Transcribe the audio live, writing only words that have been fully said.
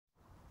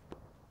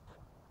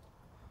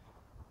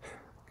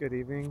Good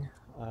evening.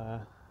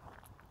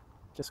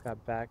 Just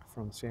got back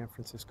from San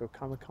Francisco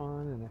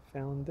Comic-Con and I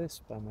found this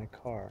by my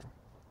car.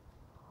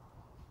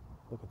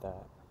 Look at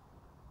that.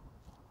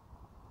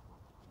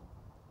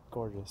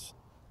 Gorgeous.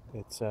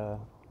 It's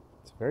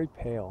very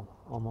pale,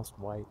 almost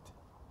white,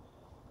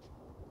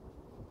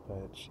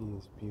 but she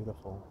is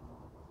beautiful.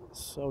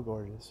 So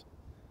gorgeous.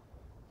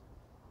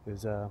 It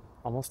was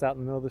almost out in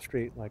the middle of the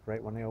street, like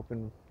right when I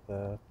opened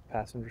the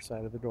passenger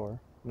side of the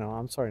door. No,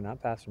 I'm sorry,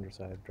 not passenger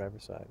side,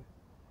 driver's side.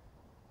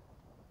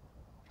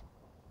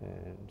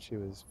 And she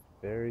was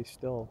very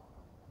still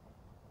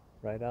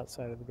right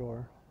outside of the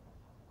door.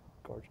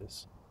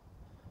 Gorgeous.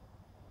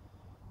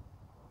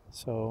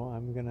 So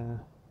I'm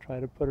gonna try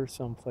to put her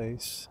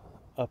someplace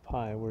up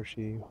high where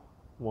she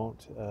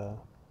won't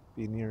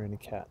be near any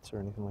cats or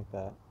anything like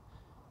that.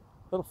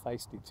 A little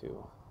feisty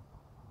too.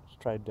 She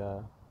tried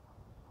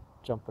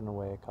jumping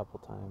away a couple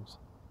times,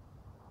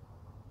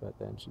 but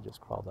then she just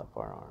crawled up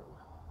our arm.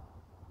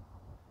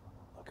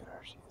 Look at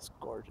her, she is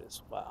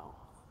gorgeous. Wow.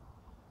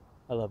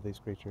 I love these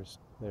creatures.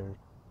 They're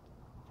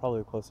probably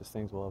the closest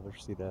things we'll ever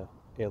see to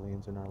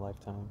aliens in our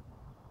lifetime.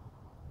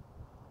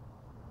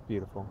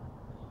 Beautiful.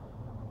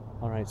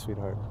 All right,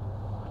 sweetheart.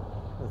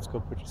 Let's go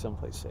put you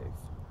someplace safe.